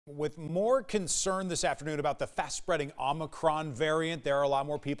With more concern this afternoon about the fast-spreading Omicron variant, there are a lot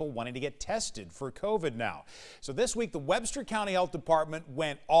more people wanting to get tested for COVID now. So this week, the Webster County Health Department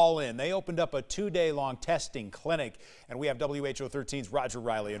went all in. They opened up a 2-day-long testing clinic, and we have WHO 13's Roger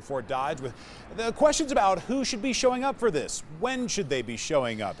Riley in Fort Dodge with the questions about who should be showing up for this. When should they be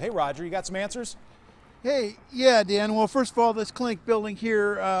showing up? Hey, Roger, you got some answers? Hey, yeah, Dan. Well, first of all, this clinic building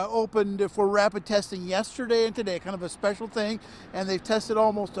here opened for rapid testing yesterday and today, kind of a special thing, and they've tested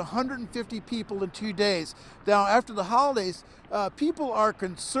almost 150 people in 2 days. Now, after the holidays, people are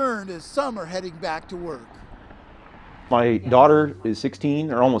concerned as some are heading back to work. My daughter is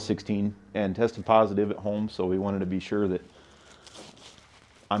 16, or almost 16, and tested positive at home, so we wanted to be sure that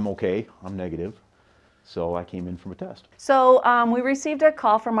I'm okay, I'm negative. So I came in from a test. So we received a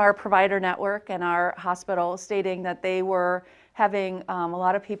call from our provider network and our hospital stating that they were having a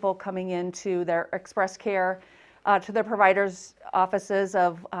lot of people coming into their express care, to their providers' offices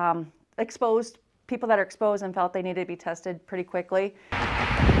of exposed people that are exposed and felt they needed to be tested pretty quickly.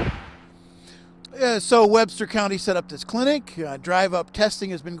 So Webster County set up this clinic. Drive-up testing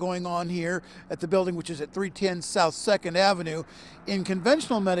has been going on here at the building, which is at 310 South 2nd Avenue. In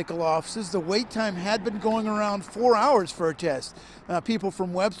conventional medical offices, the wait time had been going around 4 hours for a test. People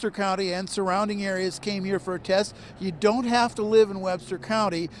from Webster County and surrounding areas came here for a test. You don't have to live in Webster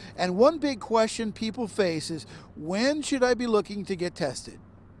County. And one big question people face is, when should I be looking to get tested?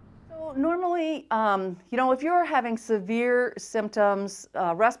 Normally, if you're having severe symptoms,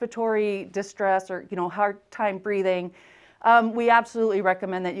 respiratory distress, or, hard time breathing, we absolutely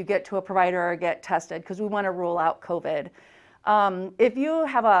recommend that you get to a provider or get tested because we want to rule out COVID. If you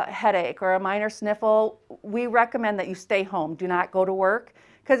have a headache or a minor sniffle, we recommend that you stay home. Do not go to work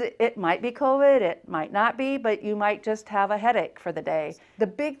because it might be COVID, it might not be, but you might just have a headache for the day. The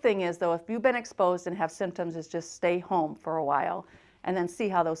big thing is, though, if you've been exposed and have symptoms, is just stay home for a while and then see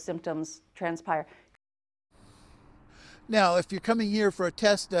how those symptoms transpire. Now, if you're coming here for a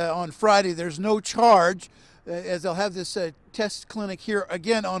test on Friday, there's no charge, as they'll have this test clinic here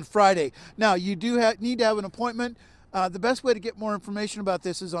again on Friday. Now, you do need to have an appointment. The best way to get more information about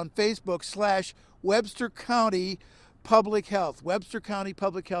this is on Facebook /Webster County Public Health. Webster County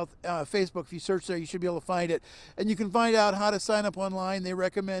Public Health Facebook. If you search there, you should be able to find it. And you can find out how to sign up online. They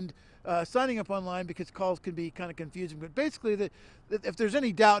recommend signing up online because calls can be kind of confusing. But basically, if there's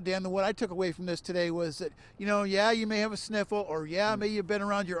any doubt, Dan, what I took away from this today was that, you may have a sniffle, or maybe you've been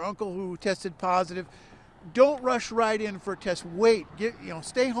around your uncle who tested positive. Don't rush right in for a test. Wait,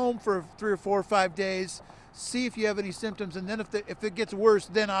 stay home for 3 or 4 or 5 days. See if you have any symptoms, and then if it gets worse,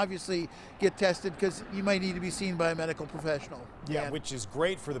 then obviously get tested because you might need to be seen by a medical professional. Yeah, which is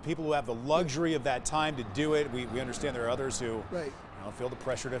great for the people who have the luxury of that time to do it. We understand there are others who feel the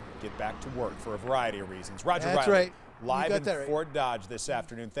pressure to get back to work for a variety of reasons. Roger Riley, live in Fort Dodge this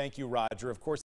afternoon. Thank you, Roger. Of course.